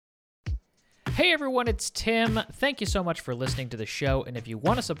Hey everyone, it's Tim. Thank you so much for listening to the show, and if you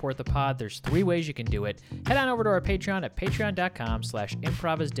want to support the pod, there's 3 ways you can do it. Head on over to our Patreon at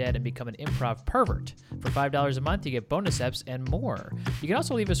patreon.com/improvisdead and become an improv pervert. For $5 a month, you get bonus eps and more. You can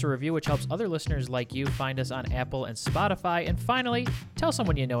also leave us a review, which helps other listeners like you find us on Apple and Spotify. And finally, tell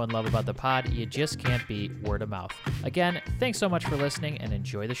someone you know and love about the pod. You just can't beat word of mouth. Again, thanks so much for listening, and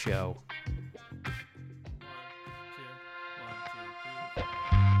enjoy the show.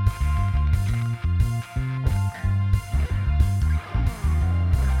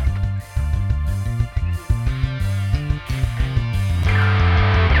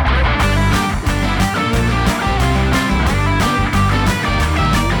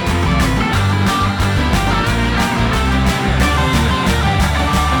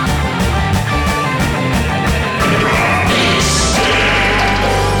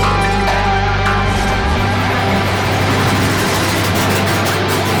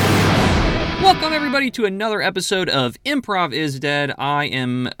 Welcome, everybody, to another episode of Improv is Dead. I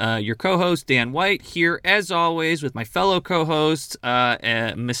am your co-host, Dan White, here, as always, with my fellow co-host,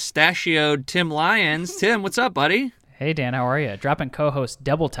 mustachioed Tim Lyons. Tim, what's up, buddy? Hey, Dan, how are you? Dropping co-host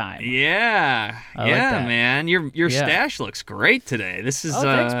double time. Yeah. I like that. Man. Your stash looks great today. This is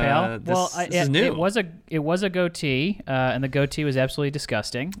thanks, pal. This is new. It was a goatee, and the goatee was absolutely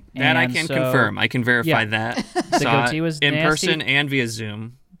disgusting. That I can confirm. I can verify that. The goatee was in nasty. person and via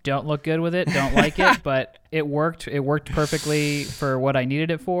Zoom. Don't look good with it, don't like it, but it worked. It worked perfectly for what I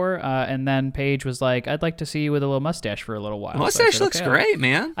needed it for. And then Paige was like, "I'd like to see you with a little mustache for a little while." Mustache so looks great,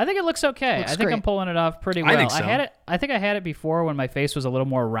 man. I think it looks okay. I think I'm pulling it off pretty well. I think so. I think I had it before when my face was a little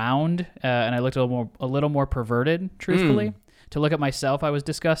more round, and I looked a little more perverted. Truthfully, to look at myself, I was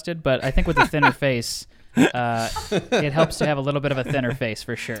disgusted. But I think with a thinner face, it helps to have a little bit of a thinner face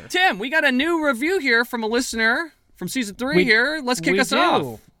for sure. Tim, we got a new review here from a listener from season 3 here. Let's kick us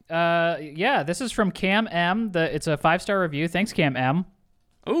off. This is from Cam M. It's a 5-star review. Thanks, Cam M.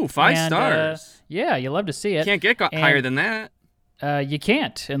 Oh, 5 stars. Yeah, you love to see it. Can't get higher than that. You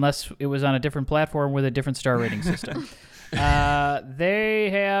can't, unless it was on a different platform with a different star rating system. They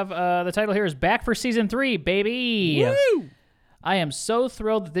have, the title here is Back for Season 3, baby. Woo! I am so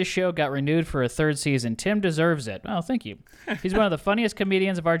thrilled that this show got renewed for a 3rd season. Tim deserves it. Oh, thank you. He's one of the funniest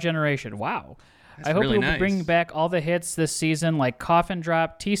comedians of our generation. Wow. I hope we'll bring back all the hits this season, like Coffin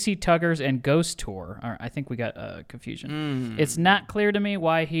Drop, TC Tuggers, and Ghost Tour. I think we got confusion. It's not clear to me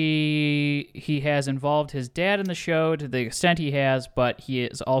why he has involved his dad in the show to the extent he has, but he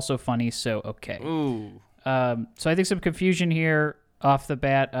is also funny, so okay. Ooh. So I think some confusion here off the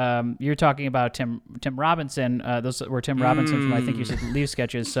bat. You're talking about Tim Robinson. Those were Tim Robinson from, I think you said, Leave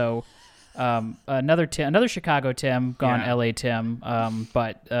Sketches. So another Chicago Tim, gone LA Tim,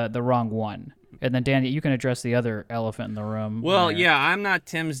 but the wrong one. And then, Danny, you can address the other elephant in the room. Well, I'm not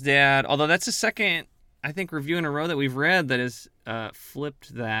Tim's dad, although that's the second, I think, review in a row that we've read that has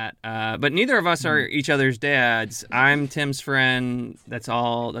flipped that. But neither of us are each other's dads. I'm Tim's friend. That's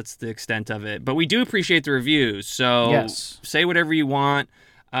all. That's the extent of it. But we do appreciate the reviews, so say whatever you want.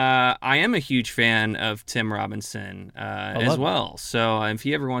 I am a huge fan of Tim Robinson as well. So if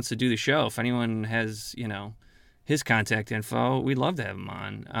he ever wants to do the show, if anyone has, his contact info, we'd love to have him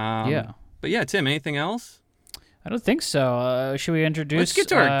on. But yeah, Tim, anything else? I don't think so. Should we introduce? Let's get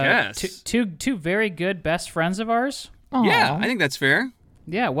to our guests. Two very good best friends of ours. Aww. Yeah, I think that's fair.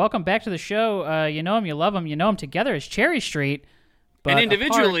 Yeah, welcome back to the show. You know them, you love them, you know them together as Cherry Street. But and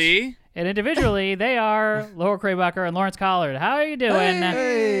individually, they are Laura Kraybacher and Lawrence Collard. How are you doing?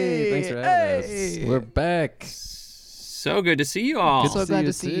 Hey, thanks for having us. We're back. So good to see you all. So glad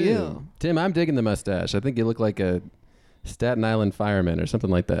to see you. Tim, I'm digging the mustache. I think you look like a Staten Island fireman or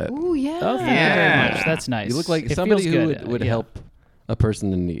something like that. Ooh, yeah. Oh, thank you very much. That's nice. You look like it somebody who good. would help a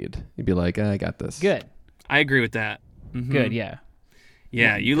person in need. You'd be like, I got this. Good. I agree with that. Mm-hmm. Good, yeah.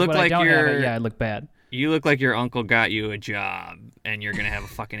 Yeah, you look like I look bad. You look like your uncle got you a job and you're going to have a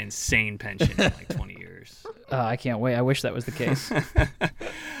fucking insane pension in like 20 years. I can't wait. I wish that was the case.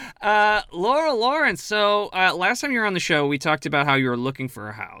 Laura Lawrence, so last time you were on the show, we talked about how you were looking for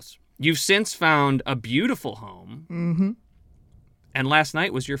a house. You've since found a beautiful home. Mm-hmm. And last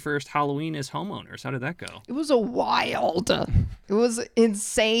night was your first Halloween as homeowners. How did that go? It was wild. It was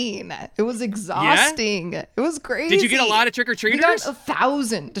insane. It was exhausting. Yeah. It was crazy. Did you get a lot of trick-or-treaters? We got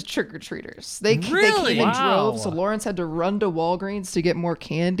 1,000 trick-or-treaters. They came in droves, so Lawrence had to run to Walgreens to get more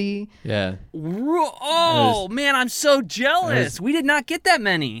candy. Yeah. Oh, man, I'm so jealous. We did not get that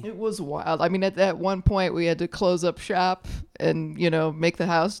many. It was wild. I mean, at one point, we had to close up shop and, make the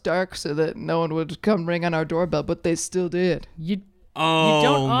house dark so that no one would come ring on our doorbell, but they still did. Oh You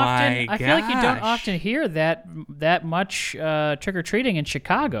don't my often. I feel like you don't gosh. often hear that much trick or treating in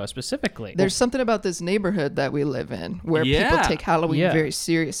Chicago specifically. There's something about this neighborhood that we live in where Yeah. people take Halloween Yeah. very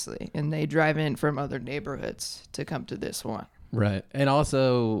seriously, and they drive in from other neighborhoods to come to this one. Right. And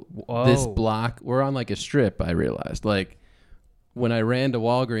also this Whoa. block, we're on like a strip, I realized. Like when I ran to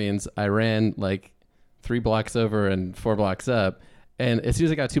Walgreens, I ran like 3 blocks over and 4 blocks up. And as soon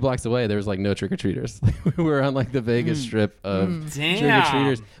as I got 2 blocks away, there was like no trick-or-treaters. We were on like the Vegas strip of Damn.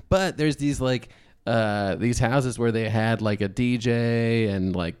 trick-or-treaters. But there's these like these houses where they had like a DJ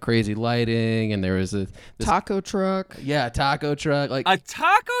and like crazy lighting, and there was this Taco truck. taco truck. Like A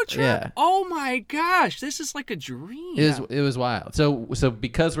taco truck? Yeah. Oh my gosh, this is like a dream. it was wild. So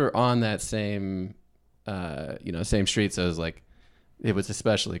because we're on that same same street, so it was like it was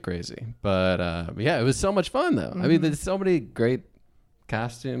especially crazy. But yeah, it was so much fun though. I mean, there's so many great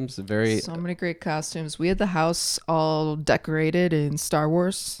costumes. So many great costumes. We had the house all decorated in Star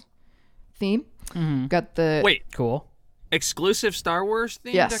Wars theme. Got the Wait, Cool. exclusive Star Wars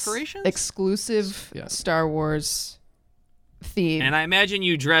themed decorations? exclusive Yeah. Star Wars theme. And I imagine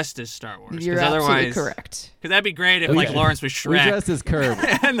you dressed as Star Wars. 'cause You're absolutely otherwise, correct. Because that'd be great if Oh, like yeah. Lawrence was We Shrek. dressed as Curb.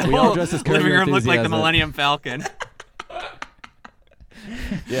 and the we all whole dressed as Curb living Your room looked like the Enthusiasm. Millennium Falcon.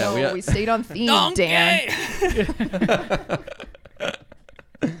 Yeah, No, we stayed on theme, Donkey! Dan.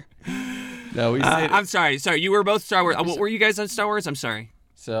 No, we stayed. I'm sorry. You were both Star Wars. What were you guys on Star Wars? I'm sorry.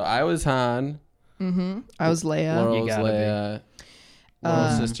 So I was Han. I was Leia. Laurel You was gotta be. Leia.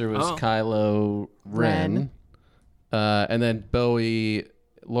 Laurel's sister was Oh. Kylo Ren. And then Bowie,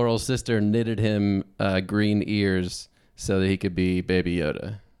 Laurel's sister, knitted him green ears so that he could be Baby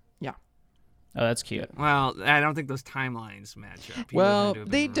Yoda. Yeah. Oh, that's cute. Well, I don't think those timelines match up. He Well, wasn't into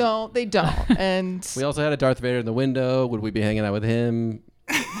a They big- don't. They don't. And We also had a Darth Vader in the window. Would we be hanging out with him?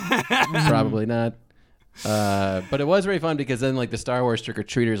 Probably not. But it was very fun because then like the Star Wars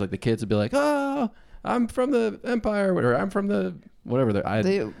trick-or-treaters, like the kids would be like, oh, I'm from the Empire, or I'm from the whatever. I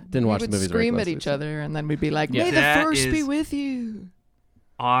didn't watch we the would movies very scream at closely, each so- other, and then we'd be like, Yeah. "May That the force be is- with you."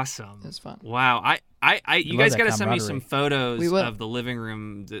 Awesome. It was fun. Wow. You love guys that got to send me camaraderie. some photos We will. of the living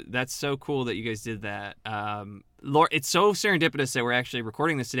room. That's so cool that you guys did that. Laura, it's so serendipitous that we're actually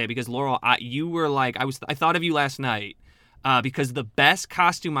recording this today because Laurel, you were like, I thought of you last night because the best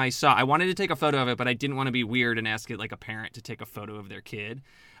costume I saw, I wanted to take a photo of it, but I didn't want to be weird and ask it like a parent to take a photo of their kid.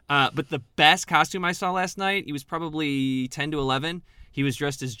 But the best costume I saw last night, he was probably 10 to 11. He was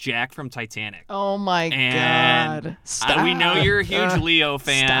dressed as Jack from Titanic. Oh my And god! Stop. we know you're a huge Leo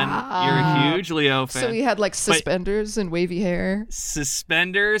fan. You're a huge Leo fan. So he had like suspenders and wavy hair.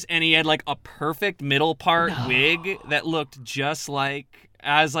 Suspenders, and he had like a perfect middle part wig that looked just like.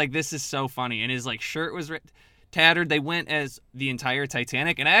 I was like, this is so funny. And his like shirt was tattered. They went as the entire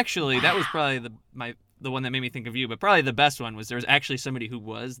Titanic, and actually that was probably the one that made me think of you. But probably the best one was there was actually somebody who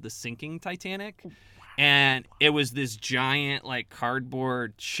was the sinking Titanic. And it was this giant, like,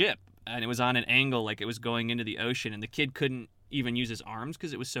 cardboard ship. And it was on an angle, like it was going into the ocean. And the kid couldn't even use his arms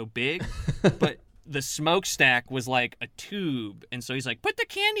because it was so big. But the smokestack was like a tube. And so he's like, put the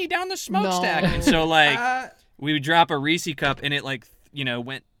candy down the smokestack. No. And so, like, we would drop a Reese cup and it, like,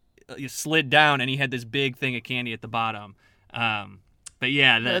 slid down. And he had this big thing of candy at the bottom. But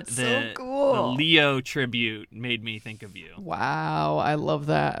yeah, That's so cool. the Leo tribute made me think of you. Wow, I love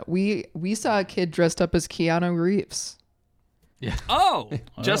that. We saw a kid dressed up as Keanu Reeves. Oh,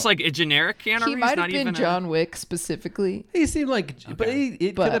 just like a generic Keanu He Reeves, might not have been even John Wick specifically. He seemed like, but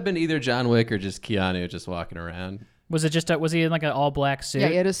it But- could have been either John Wick or just Keanu just walking around. Was it was he in like an all black suit? Yeah,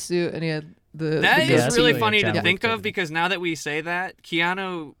 he had a suit and he had the. That the is Yeah, that's really really funny a John to Wick think of thing. because now that we say that,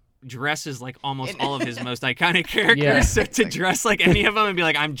 Keanu dresses like almost all of his most iconic characters. Yeah. So to dress like any of them and be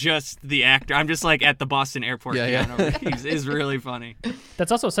like, I'm just the actor. I'm just like at the Boston airport. Yeah, Keanu Reeves is really funny.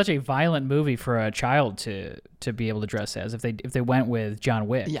 That's also such a violent movie for a child to be able to dress as if they went with John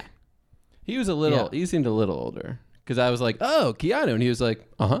Wick. Yeah. He was a little. Yeah. He seemed a little older because I was like, "Oh, Keanu," and he was like,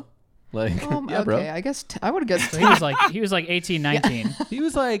 "Uh huh." Like, yeah, Okay, bro. I guess I would have guessed. So he was like 18, 19. He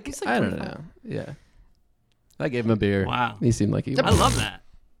was like, He's like I don't 25. know. Yeah. I gave him a beer. Wow. He seemed like he. I love that.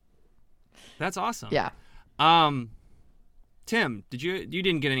 That's awesome. Yeah. Tim, you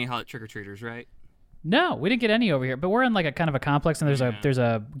didn't get any trick or treaters, right? No, we didn't get any over here, but we're in like a kind of a complex, and there's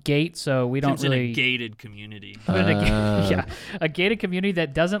a gate, so we don't Tim's in a really. gated community. We're in a a gated community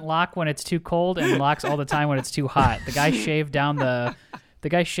that doesn't lock when it's too cold and locks all the time when it's too hot. The guy shaved down the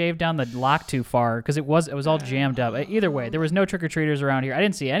lock too far because it was all jammed up. Either way, there was no trick or treaters around here. I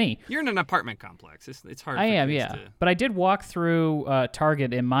didn't see any. You're in an apartment complex. It's hard. I for am, kids yeah. to- But I did walk through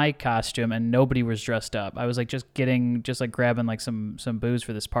Target in my costume, and nobody was dressed up. I was like grabbing like some booze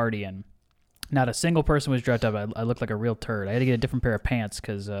for this party, and Not a single person was dressed up. I looked like a real turd. I had to get a different pair of pants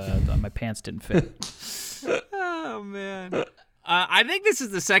because my pants didn't fit. Oh, man. I think this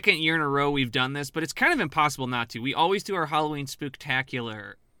is the second year in a row we've done this, but it's kind of impossible not to. We always do our Halloween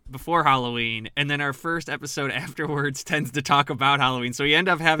spooktacular before Halloween, and then our first episode afterwards tends to talk about Halloween, so we end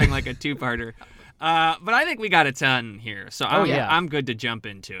up having like a two-parter. But I think we got a ton here, so I'm good to jump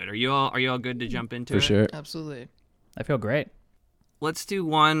into it. Are you all good to jump into it? For sure. Absolutely. I feel great. Let's do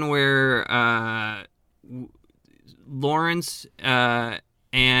one where Lawrence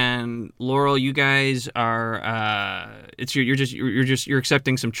and Laurel, you guys are you're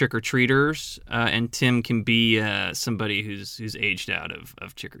accepting some trick or treaters, and Tim can be somebody who's aged out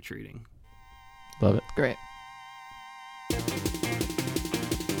of trick or treating. Love it. Great.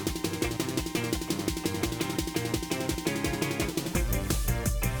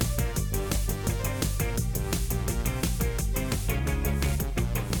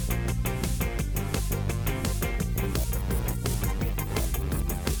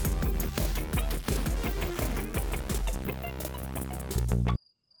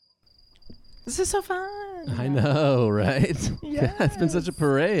 This is so fun. I know, right? It's been such a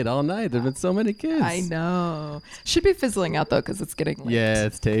parade all night. There've been so many kids. I know. Should be fizzling out though, because it's getting late. Yeah,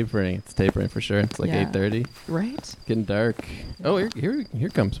 it's tapering. It's tapering for sure. It's like Yeah. 8:30. Right? Getting dark. Oh, here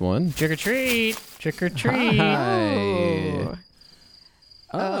comes one. Trick or treat. Trick or treat. Hi.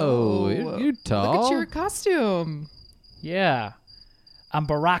 Oh, you're tall. Look at your costume. Yeah. I'm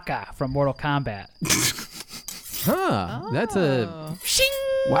Baraka from Mortal Kombat. Huh. That's a Oh. Shing!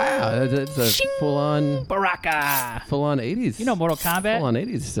 wow. That's a full-on Baraka. 80s. You know Mortal Kombat? Full-on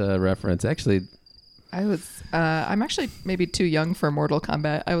 80s reference. Actually, I'm actually maybe too young for Mortal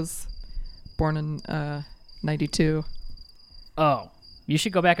Kombat. I was born in 92. Oh, you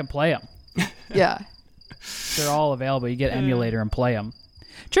should go back and play them. Yeah. They're all available. You get emulator and play them.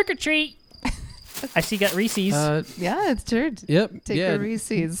 Trick or treat. I see you got Reese's. Yeah, it's true. yep. Take yeah. the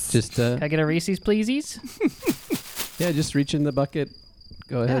Reese's. Just Can I get a Reese's, pleasies? yeah, just reach in the bucket.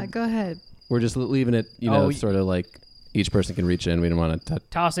 Go ahead. Yeah, go ahead. We're just leaving it, sort of like each person can reach in. We don't want to touch.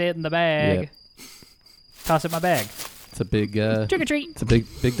 Toss it in the bag. Toss it in my bag. It's a big Trick or treat. it's a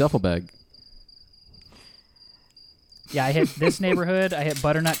big duffel bag. Yeah, I hit this neighborhood. I hit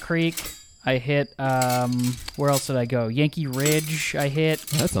Butternut Creek. I hit, where else did I go? Yankee Ridge, I hit.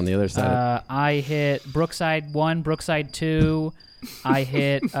 That's on the other side. I hit Brookside 1, Brookside 2. I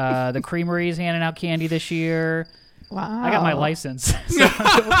hit the Creamery's handing out candy this year. Wow. I got my license.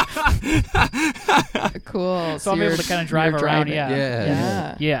 Cool. So I'm able to kind of drive you're around. driving.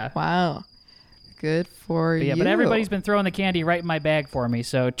 Yeah. Yeah. Wow. Good for But you. yeah, but everybody's been throwing the candy right in my bag for me.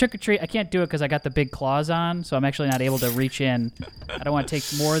 So trick or treat, I can't do it because I got the big claws on, so I'm actually not able to reach in. I don't want to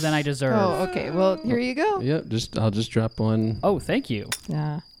take more than I deserve. Oh, okay. Well, here you go. Yep. I'll just drop one. Oh, thank you.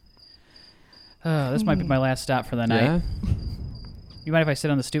 Yeah. This might be my last stop for the night. Yeah. You mind if I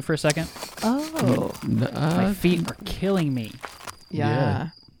sit on the stoop for a second? Oh. My feet are killing me. Yeah.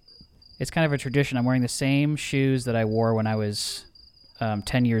 It's kind of a tradition. I'm wearing the same shoes that I wore when I was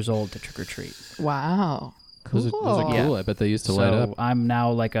 10 years old to trick or treat. Wow. Cool. Those are cool. Yeah. I bet they used to light up. I'm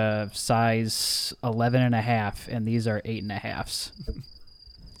now like a size 11 and a half, and these are 8 and a halves.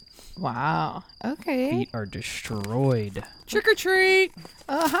 Wow. Okay. Feet are destroyed. Trick or treat.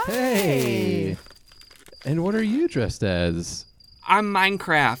 Hi. Hey. And what are you dressed as? I'm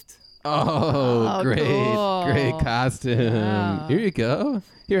Minecraft. Oh, great. cool. Great costume. Wow. Here you go.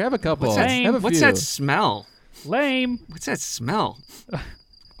 Here, have a couple. What's that, Have a what's few. that smell? Lame. What's that smell?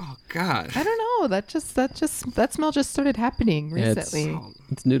 Oh God. I don't know. That smell just started happening Yeah, it's- recently.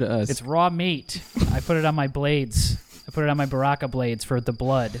 It's new to us. It's raw meat. I put it on my blades. I put it on my Baraka blades for the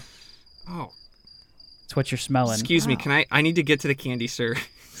blood. Oh. It's what you're smelling. Excuse me. Can I need to get to the candy, sir.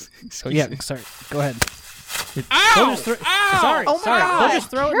 Oh, yeah, sorry. Go ahead. Ow! They'll just Ow! Sorry, Oh my sorry. God. They'll just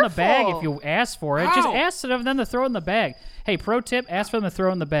throw it in the bag Careful. if you ask for it. Just Ow. ask them to throw it in the bag. Hey, pro tip, ask for them to throw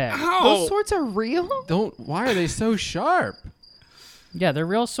it in the bag. Ow! Those swords are real? Why are they so sharp? Yeah, they're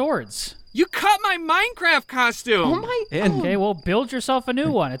real swords. You cut my Minecraft costume. Oh my And Okay, well, build yourself a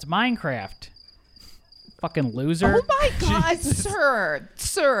new one. It's Minecraft. Fucking loser. Oh my god,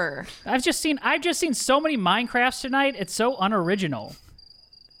 sir. I've just seen so many Minecrafts tonight. It's so unoriginal.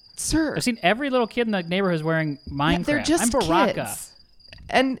 Sir. I've seen every little kid in the neighborhood is wearing Minecraft. Yeah, they're just I'm Baraka. kids.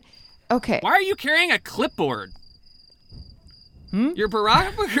 And okay. Why are you carrying a clipboard? You're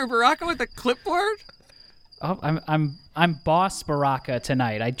Baraka with a clipboard? Oh, I'm boss Baraka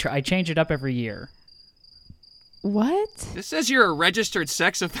tonight. I change it up every year. What? This says you're a registered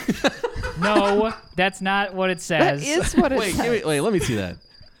sex offender. No, that's not what it That says. is what it wait, says. wait, let me see that.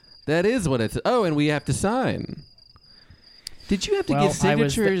 That is what it's. Oh, and we have to sign. Did you have to Well, give I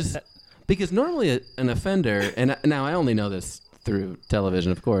was signatures Because normally an offender, and now I only know this through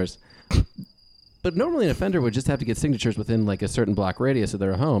television, of course, but normally an offender would just have to get signatures within like a certain block radius of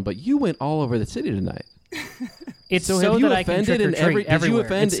their home. But you went all over the city tonight. It's So so have you that I can offended trick or in treat Did you everywhere.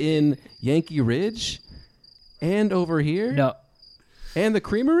 offend in Yankee Ridge, and over here, No, and the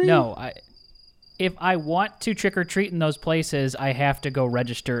Creamery? no. If I want to trick or treat in those places, I have to go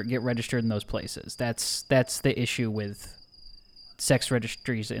get registered in those places. That's the issue with sex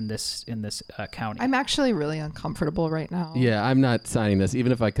registries in this county. I'm actually really uncomfortable right now. Yeah, I'm not signing this.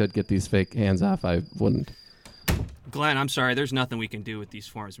 Even if I could get these fake hands off, I wouldn't. Glenn, I'm sorry. There's nothing we can do with these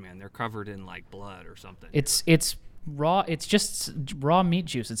forms, man. They're covered in like blood or something. It's raw. It's just raw meat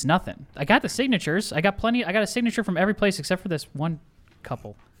juice. It's nothing. I got the signatures. I got plenty. I got a signature from every place except for this one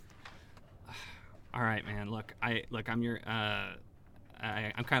couple. All right, man. Look, I'm your.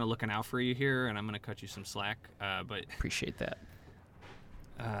 I'm kind of looking out for you here, and I'm gonna cut you some slack. But Appreciate that.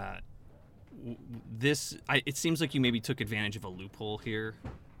 it seems like you maybe took advantage of a loophole here,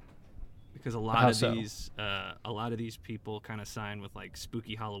 because a lot How of so? these people kind of sign with like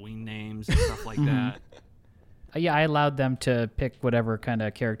spooky Halloween names and stuff like that. Yeah, I allowed them to pick whatever kind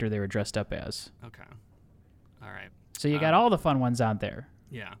of character they were dressed up as. Okay. All right. So you got all the fun ones out there.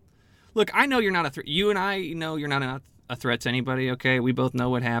 Yeah. Look, I know you're not a threat. You and I know you're not a threat to anybody. Okay, we both know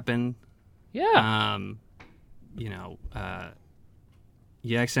what happened. Yeah.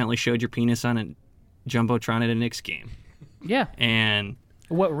 You accidentally showed your penis on a jumbotron at a Knicks game, Yeah. and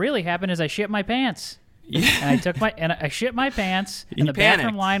What really happened is I shit my pants. yeah, And I shit my pants, You and the panicked.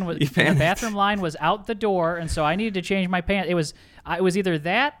 bathroom line was out the door, and so I needed to change my pants. It was either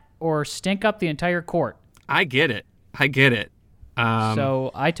that or stink up the entire court. I get it.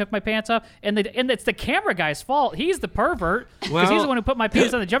 So I took my pants off, and it's the camera guy's fault. He's the pervert because he's Well- the one who put my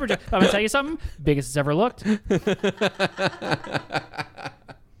penis on the jumper. I'm gonna tell you something. Biggest it's ever looked.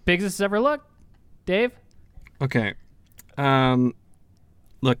 Biggest it's ever looked. Dave. Okay.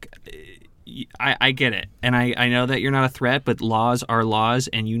 Look, I get it, and I know that you're not a threat, but laws are laws,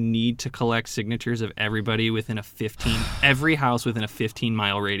 and you need to collect signatures of everybody within every house within a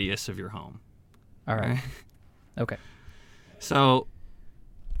 15-mile radius of your home. All right. Okay. So,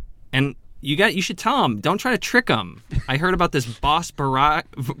 and you should tell them. Don't try to trick them. I heard about this Boss Baraka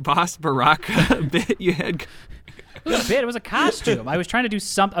bit you had. It was a bit. It was a costume. I was trying to do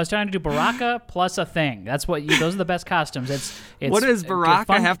something. I was trying to do Baraka plus a thing. That's what. Those are the best costumes. It's What does it's Baraka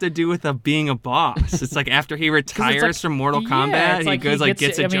fun- have to do with being a boss? It's like after he retires from Mortal yeah, Kombat, it's he like goes he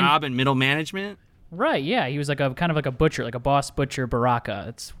gets a I mean- job in middle management. Right. Yeah. He was like a kind of like a butcher, like a boss butcher Baraka.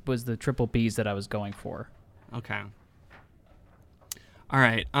 It was the triple B's that I was going for. Okay. All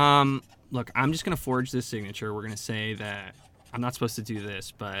right. Look, I'm just gonna forge this signature. We're gonna say that I'm not supposed to do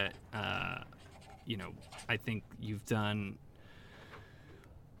this, but I think you've done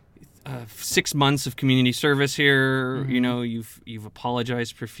 6 months of community service here. Mm-hmm. You've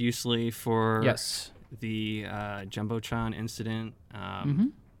apologized profusely for Yes. the Jumbotron incident,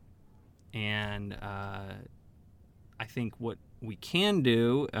 and I think what we can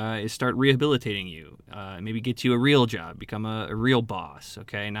do is start rehabilitating you. Maybe get you a real job, become a real boss.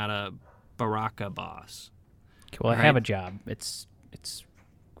 Okay, not a Baraka boss. Well, I Right. have a job. It's.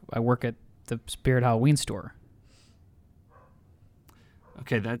 I work at the Spirit Halloween store.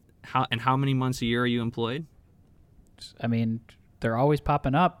 Okay, how many months a year are you employed? I mean, they're always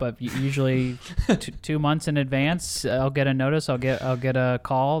popping up, but usually 2 months in advance, I'll get a notice. I'll get a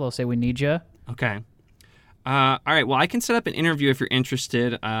call. They'll say we need you. Okay. All right. Well, I can set up an interview if you're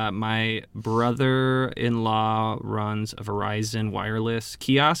interested. My brother-in-law runs a Verizon wireless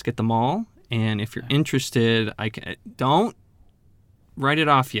kiosk at the mall, and if you're interested, I can. Don't write it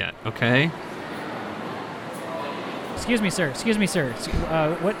off yet. Okay. Excuse me, sir.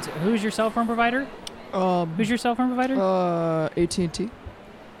 Who's your cell phone provider? Who's your cell phone provider? AT&T.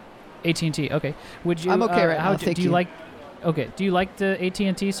 AT&T. Okay. Would you? I'm okay right now, Do thank you you. like? Okay. Do you like the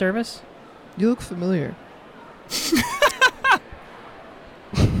AT&T service? You look familiar.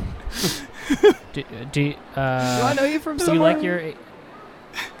 Do Do I know you from do somewhere? you like your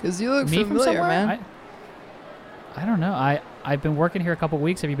Because you look me from familiar, somewhere? man. I don't know. I've been working here a couple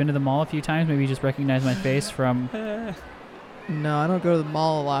weeks. Have you been to the mall a few times? Maybe you just recognize my face from. No, I don't go to the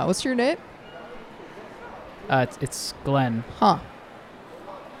mall a lot. What's your name? It's Glenn. Huh.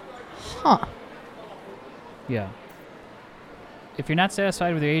 Yeah. If you're not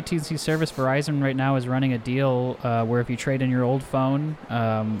satisfied with your AT&T service, Verizon right now is running a deal where if you trade in your old phone,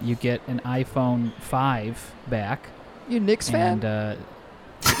 you get an iPhone 5 back. You Knicks fan? And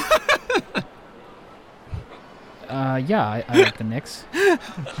yeah, I like the Knicks. I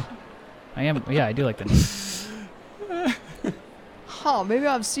am. Yeah, I do like the Knicks. Huh, maybe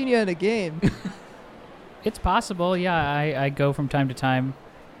I've seen you at a game. It's possible. Yeah, I go from time to time.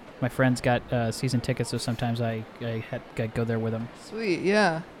 My friends got season tickets, so sometimes I go there with them. Sweet,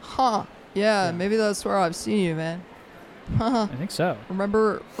 yeah. Huh. Yeah, maybe that's where I've seen you, man. I think so.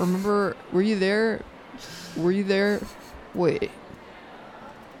 Remember, were you there? Wait.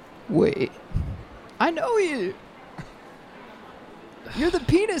 I know you. You're the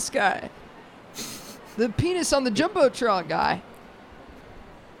penis guy. The penis on the Jumbotron guy.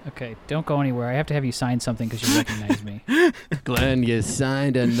 Okay, don't go anywhere. I have to have you sign something because you recognize me. Glenn, you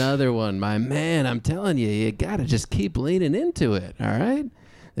signed another one. My man, I'm telling you, you got to just keep leaning into it, all right?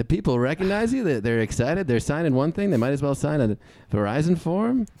 The people recognize you. They're excited. They're signing one thing. They might as well sign a Verizon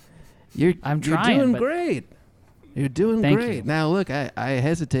form. I'm You're trying, doing but- great. You're doing Thank great. you. Now, look, I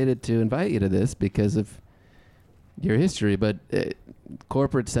hesitated to invite you to this because of your history, but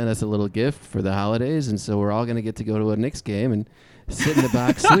corporate sent us a little gift for the holidays, and so we're all going to get to go to a Knicks game and sit in the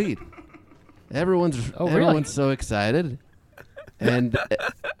box suite. Everyone's so excited, and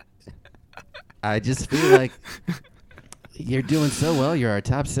I just feel like you're doing so well. You're our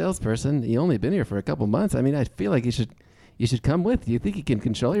top salesperson. You only been here for a couple months. I mean, I feel like you should come with. Do you think you can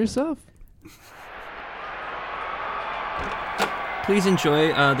control yourself? Please enjoy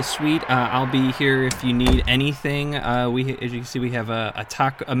the suite. I'll be here if you need anything. As you can see, we have a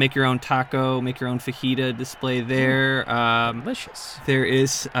taco, make your own taco, make your own fajita display there. Delicious. There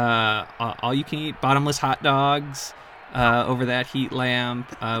is all you can eat bottomless hot dogs over that heat lamp.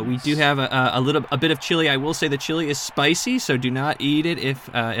 We do have a bit of chili. I will say the chili is spicy, so do not eat it if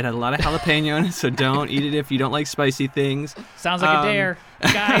it had a lot of jalapeno in it. So don't eat it if you don't like spicy things. Sounds like a dare.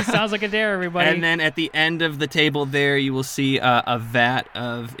 Guys, sounds like a dare, everybody. And then at the end of the table there, you will see a vat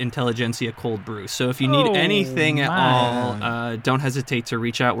of Intelligentsia cold brew. So if you need anything at all, don't hesitate to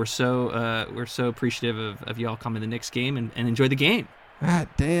reach out. We're so appreciative of you all coming to the Knicks game and enjoy the game. Ah,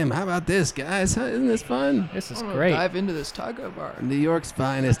 damn. How about this, guys? Isn't this fun? This is I'm gonna great. dive into this taco bar. New York's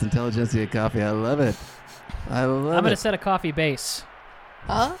finest Intelligentsia coffee. I love it. I'm going to set a coffee base.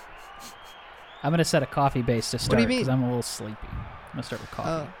 Huh? I'm going to set a coffee base to start do you mean? because I'm a little sleepy. I'm going to start with coffee.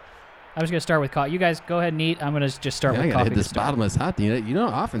 Oh. I'm just going to start with coffee. You guys go ahead and eat. I'm going to just start I with gotta coffee. hit to this start. bottomless hot dog. You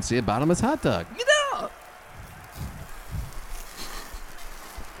don't often see a bottomless hot dog.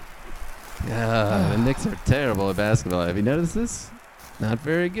 The Knicks are terrible at basketball. Have you noticed this? Not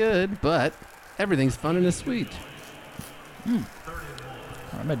very good, but everything's fun and sweet. I'm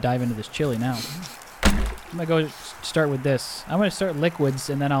going to dive into this chili now. I'm going to go start with this. I'm going to start liquids,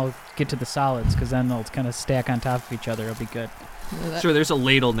 and then I'll get to the solids, because then they'll kind of stack on top of each other. It'll be good. Sure, there's a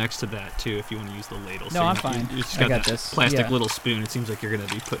ladle next to that, too, if you want to use the ladle. No, I'm fine. You just I got got that this. plastic Yeah. little spoon. It seems like you're going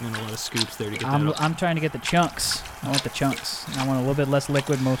to be putting in a lot of scoops there to get that up. I'm trying to get the chunks. I want the chunks. I want a little bit less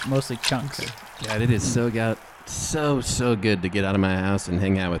liquid, mostly chunks. God, it is so good to get out of my house and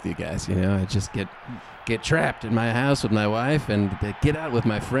hang out with you guys. You know, I just get trapped in my house with my wife and to get out with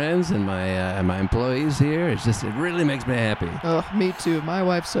my friends and my employees here. It really makes me happy. Oh, me too. My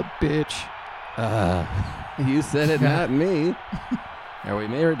wife's a bitch. You said it, not me. Are we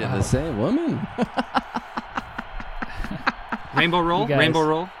married to the same woman? Rainbow roll? You guys- Rainbow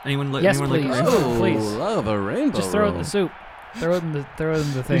roll? Anyone Yes, like please. rainbow? Oh, Please. love a rainbow Just throw it in roll. the soup. Throw it in the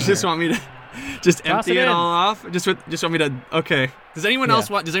thing. You just here. want me to just Toss empty it it in. all off? Just want me to? Okay. Does anyone Yeah. else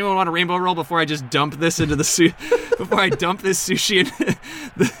want? Does anyone want a rainbow roll before I just dump this into the soup? Before I dump this sushi in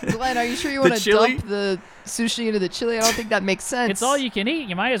the, Glenn, are you sure you The want to chili? dump the sushi into the chili? I don't think that makes sense. It's all you can eat.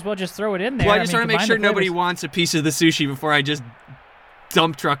 You might as well just throw it in there. Well, I just want to make combine sure the nobody flavors. wants a piece of the sushi before I just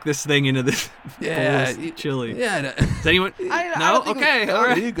dump truck this thing into the Yeah, bowl of chili. Yeah. Does anyone? I No. don't think Okay. No, All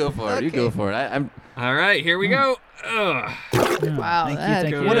right. you go for it. You Okay. go for it. I'm. All right. Here we go. Ugh. Wow, Thank you, that,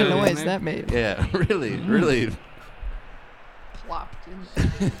 thank you. what a Yeah. noise that made. Yeah. Really. Plopped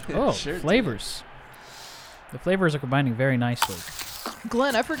in. Oh, Sure did. flavors. The flavors are combining very nicely.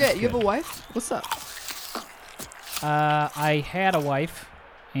 Glenn, I forget. You have a wife? What's up? I had a wife,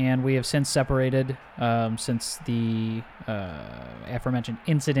 and we have since separated since the aforementioned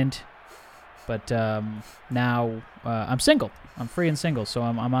incident. But now I'm single. I'm free and single, so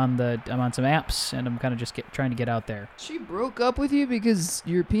I'm on some apps, and I'm kind of just trying to get out there. She broke up with you because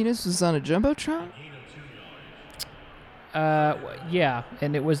your penis was on a jumbotron? Yeah,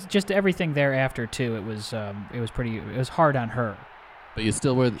 and it was just everything thereafter too. It was hard on her. But you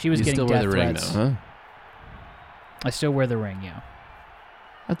still wear. She was you getting still wear the death ring, threats. though, huh? I still wear the ring, yeah.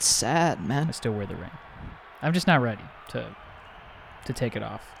 That's sad, I man. still wear the ring. I'm just not ready to take it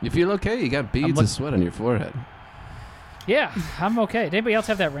off. You feel okay? You got beads look- of sweat on your forehead. Yeah, I'm okay. Did anybody else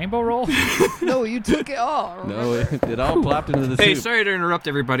have that rainbow roll? No, you took it all. No, it all plopped into the Hey, soup. sorry to interrupt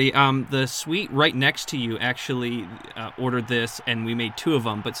everybody. The suite right next to you actually ordered this, and we made 2 of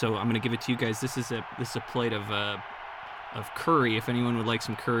them. But so I'm gonna give it to you guys. This is a plate of curry. If anyone would like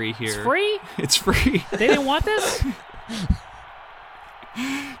some curry here, It's free? It's free. They didn't want this?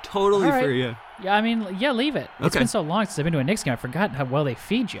 Totally All right. free. Yeah. Yeah, I mean, yeah, leave it. It's Okay. been so long since I've been to a Knicks game. I forgot how well they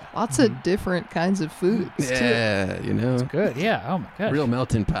feed you. Lots of different kinds of foods, too. Yeah, you know, Good, yeah. Oh, my gosh. real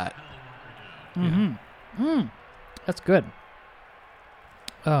melting pot. That's good.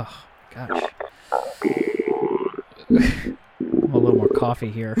 Oh, gosh. A little more coffee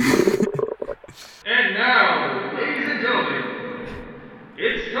here. And now, ladies and gentlemen,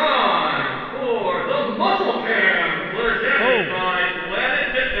 it's time for the Muscle Cam presented by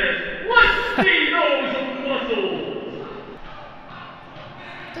Planet Fitness. Let's see those muscles!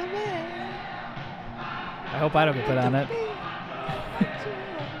 I hope I don't get put on it.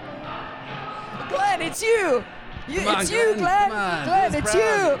 Glenn, it's you. Come on, It's you, Glenn. Come on, Glenn, do it's this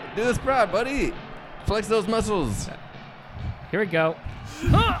proud. you. Do this proud, buddy. Flex those muscles. Here we go.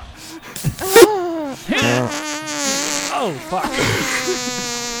 Oh, fuck.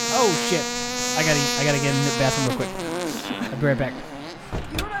 Oh, shit. I gotta get in the bathroom real quick. I'll be right back.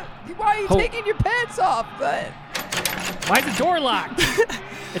 Why are you Hold- taking your pants off, Glenn? Why is the door locked?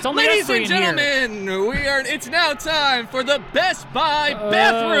 It's only us Ladies three and in here. gentlemen, it's now time for the Best Buy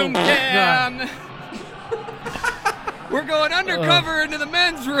bathroom Oh, cam. We're going undercover into the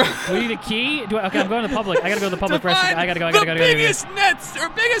men's room. We need a key? Okay, I'm going to the public. I gotta go to the public to restroom. find I gotta go. the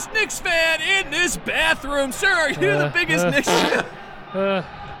biggest Knicks fan in this bathroom. Sir, are you the biggest Knicks fan?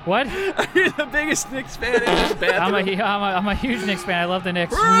 What? Are you the biggest Knicks fan in this bathroom? I'm a huge Knicks fan. I love the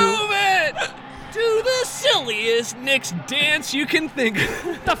Knicks. Prove it! Do the silliest Knicks dance you can think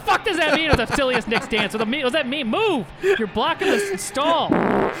of. The fuck does that mean? It's the silliest Knicks dance. What does that mean? Move! You're blocking the stall.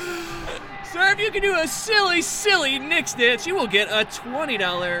 Sir, if you can do a silly Knicks dance, you will get a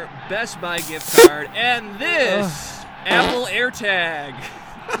 $20 Best Buy gift card and this Apple AirTag.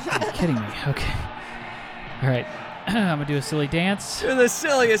 You're kidding me. Okay. All right. I'm gonna do a silly dance. Do the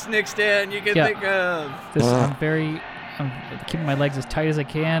silliest Knicks dance you can Yeah. think of. I'm keeping my legs as tight as I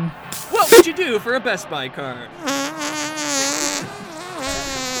can. What would you do for a Best Buy card?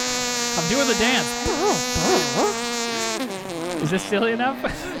 I'm doing the dance. Is this silly enough?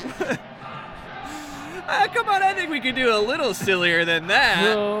 Come on, I think we could do a little sillier than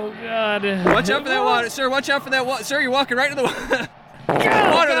that. Oh God. Watch out for that water. Sir, watch out for that water. Sir, you're walking right into the water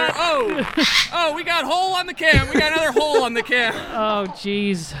there. Oh, we got a hole on the cam. We got another hole on the cam. Oh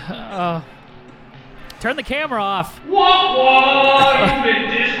jeez. Oh. Turn the camera off. Wah! You've been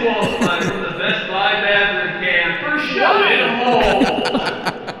disqualified from the Best Buy bathroom cam for shoving a hole.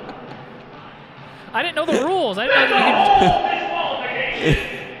 I didn't know the rules. I didn't know that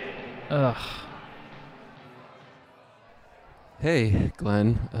Disqualification. Ugh. Hey,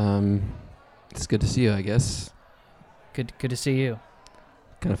 Glenn. It's good to see you, I guess. Good to see you.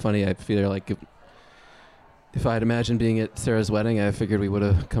 Kind of funny. I feel like if I had imagined being at Sarah's wedding, I figured we would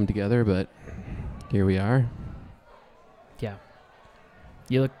have come together, but here we are. Yeah.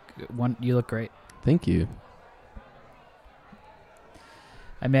 You look great. Thank you.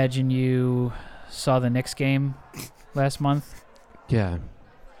 I imagine you saw the Knicks game last month. Yeah,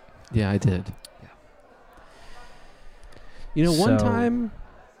 I did. Yeah. You know, one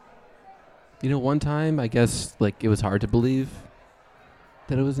time, I guess, like, it was hard to believe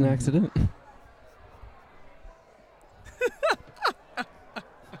that it was an accident.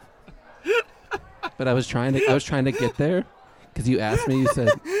 But I was trying to get there, because you asked me. You said,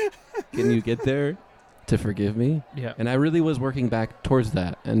 "Can you get there to forgive me?" Yeah. And I really was working back towards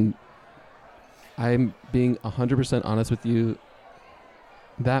that. And I'm being 100% honest with you.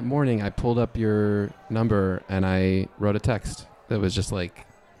 That morning, I pulled up your number and I wrote a text that was just like,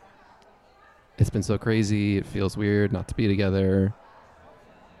 "It's been so crazy. It feels weird not to be together."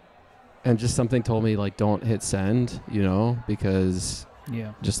 And just something told me, like, don't hit send, because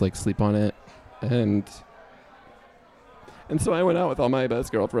Yeah. just like sleep on it. And so I went out with all my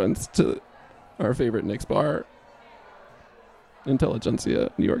best girlfriends to our favorite Knicks bar, Intelligentsia,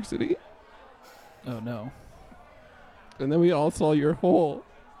 New York City. Oh no. And then we all saw your hole.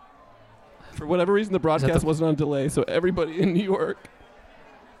 For whatever reason, the broadcast wasn't on delay, so everybody in New York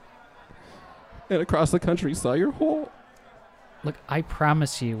and across the country saw your hole. Look, I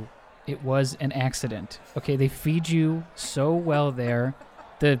promise you, it was an accident. Okay, they feed you so well there.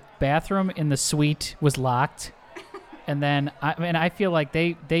 The bathroom in the suite was locked, and then I feel like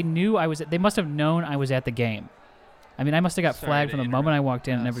they knew I was. They must have known I was at the game. I mean, I must have got Sorry flagged to from the interrupt. moment I walked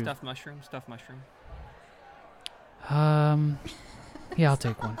in. And everybody. Stuffed mushroom. Yeah, I'll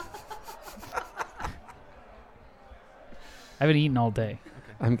take one. I haven't eaten all day.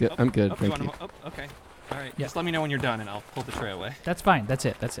 I'm good. I'm good. Thank you. Okay. All right. Yeah. Just let me know when you're done, and I'll pull the tray away. That's fine. That's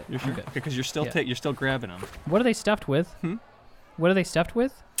it. You're I'm sure? good. Okay, because you're still Yeah. you're still grabbing them. What are they stuffed with? What are they stuffed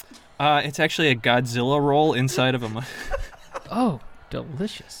with? It's actually a Godzilla roll inside of a. Oh,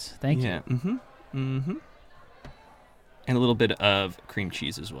 delicious. Thank Yeah. you. Mm-hmm. Mm-hmm. And a little bit of cream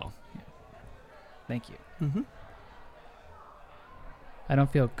cheese as well. Thank you. Mm-hmm. I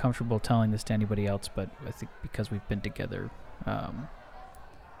don't feel comfortable telling this to anybody else, but I think because we've been together, I'm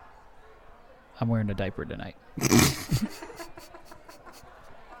wearing a diaper tonight.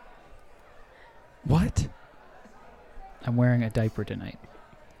 What? I'm wearing a diaper tonight.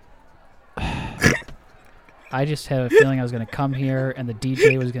 I just had a feeling I was going to come here and the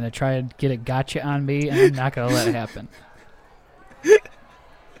DJ was going to try and get a gotcha on me, and I'm not going to let it happen.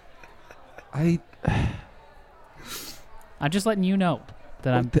 I'm just letting you know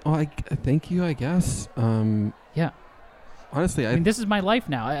that I'm... Thank you, I guess. Yeah. Honestly, I mean, this is my life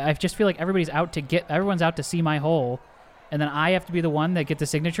now. I just feel like everyone's out to see my hole, and then I have to be the one that get the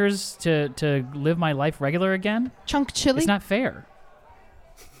signatures to live my life regular again. Chunk chili? It's not fair.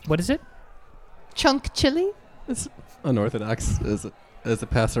 What is it? Chunk chili? It's unorthodox as a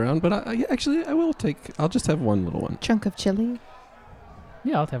pass around, but I will take. I'll just have one little one. Chunk of chili?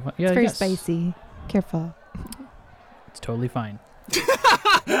 Yeah, I'll have one. Yeah, It's very yes. spicy. Careful. It's totally fine.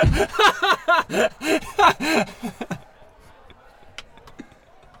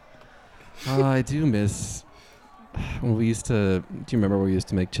 I do miss when we used to. Do you remember when we used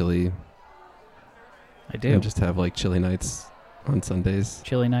to make chili? I do. And just have like chili nights on Sundays.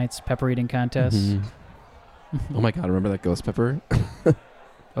 Chili nights, pepper eating contests. Mhm. Oh my god! Remember that ghost pepper?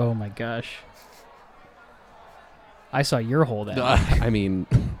 Oh my gosh. I saw your hole that night. I mean,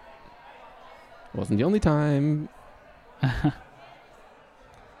 wasn't the only time.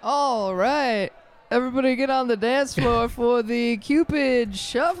 All right. Everybody get on the dance floor for the Cupid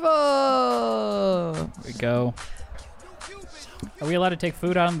Shuffle. Here we go. Are we allowed to take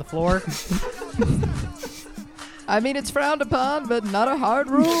food out on the floor? I mean, it's frowned upon, but not a hard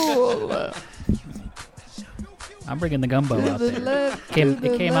rule. I'm bringing the gumbo To out the there. left,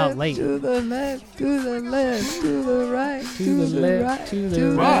 It came out late. To the left, to the left, to the right, To the left, right, to the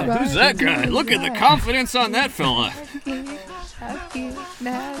to the right. Wow, who's that guy? Look at the confidence on that fella.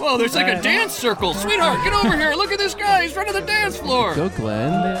 Whoa, there's like a dance circle. Sweetheart, get over here. Look at this guy. He's running the dance floor. Go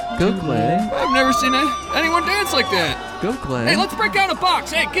Glenn. Go Glenn. I've never seen anyone dance like that. Go Glenn. Hey, let's break down a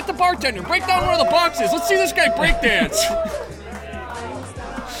box. Hey, get the bartender. Break down one of the boxes. Let's see this guy break dance.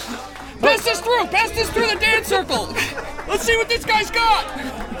 Pass this through. Pass this through the dance circle. Let's see what this guy's got.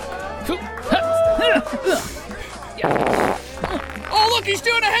 Oh, look, he's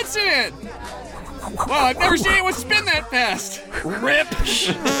doing a headstand. Wow, I've never seen anyone spin that fast. Rip.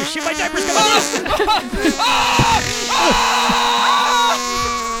 Shit, my diaper's coming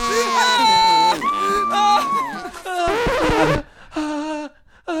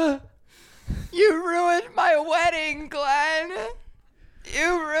You ruined my wedding, Glenn.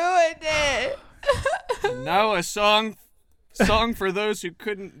 You ruined it. Now a song for those who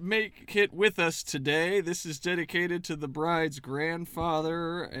couldn't make it with us today. This is dedicated to the bride's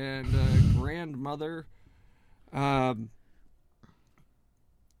grandfather and grandmother.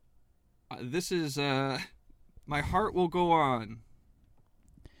 This is My Heart Will Go On.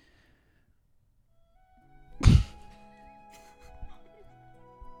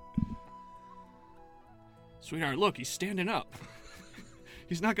 Sweetheart, look, he's standing up.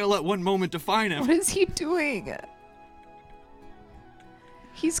 He's not gonna let one moment define him. What is he doing?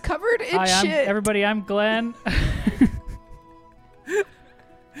 He's covered in Hi, shit. everybody. I'm Glenn.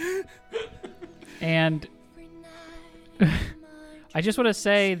 And I just want to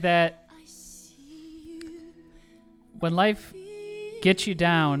say that when life gets you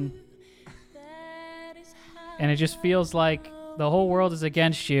down and it just feels like the whole world is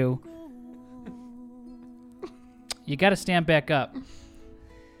against you, you got to stand back up.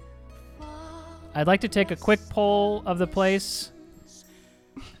 I'd like to take a quick poll of the place.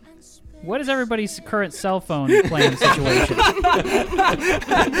 What is everybody's current cell phone playing situation?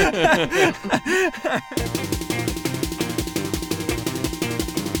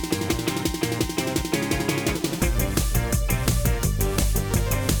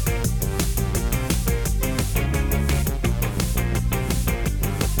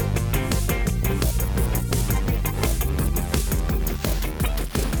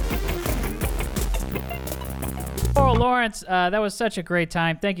 Oh, Lawrence, that was such a great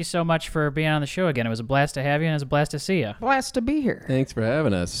time. Thank you so much for being on the show again. It was a blast to have you, and it was a blast to see you. Blast to be here. Thanks for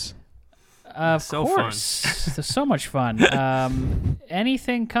having us. Of So course. It's so much fun.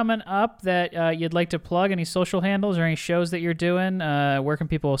 Anything coming up that you'd like to plug? Any social handles or any shows that you're doing? Where can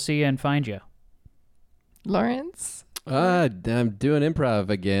people see you and find you? Lawrence? I'm doing improv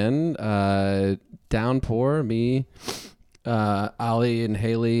again. Downpour, me, Ollie and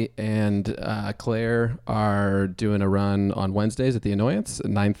Haley and Claire are doing a run on Wednesdays at the Annoyance at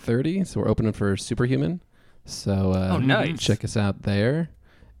 9:30. So we're opening for Superhuman. So nice. check us out there.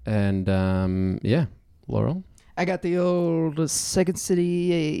 And yeah, Laurel. I got the old Second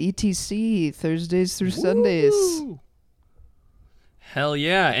City ETC Thursdays through Sundays. Hell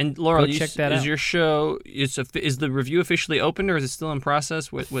yeah! And Laurel, Go check that out. Your show is the review officially open, or is it still in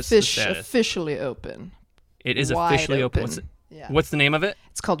process? What's the status? Officially open. It is Wide officially open. Yeah. What's the name of it?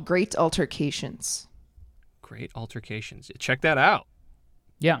 It's called Great Altercations. Great Altercations. Check that out.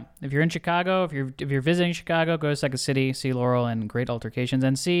 Yeah, if you're in Chicago, if you're visiting Chicago, go to Second City, see Laurel and Great Altercations,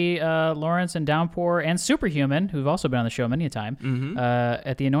 and see Lawrence and Downpour and Superhuman, who've also been on the show many a time,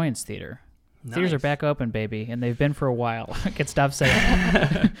 at the Annoyance Theater. Nice. Theaters are back open, baby, and they've been for a while. I can stop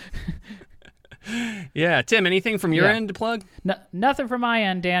saying. Yeah, Tim, anything from your end to plug? Nothing from my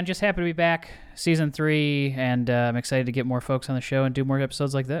end, Dan. Just happy to be back, season 3, and I'm excited to get more folks on the show and do more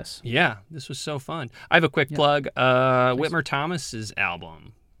episodes like this. Yeah, this was so fun. I have a quick plug. Whitmer Thomas's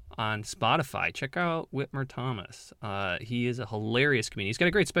album on Spotify. Check out Whitmer Thomas. He is a hilarious comedian. He's got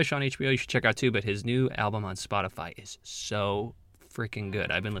a great special on HBO you should check out too, but his new album on Spotify is so freaking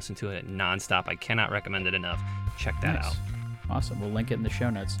good. I've been listening to it nonstop. I cannot recommend it enough. Check that out. Awesome. We'll link it in the show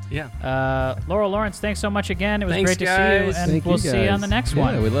notes. Yeah. Laurel, Lawrence, thanks so much again. It was Thanks, great to guys. see you, and Thank we'll you see you on guys. the next Yeah,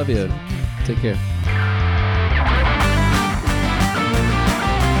 one. we love you. Take care.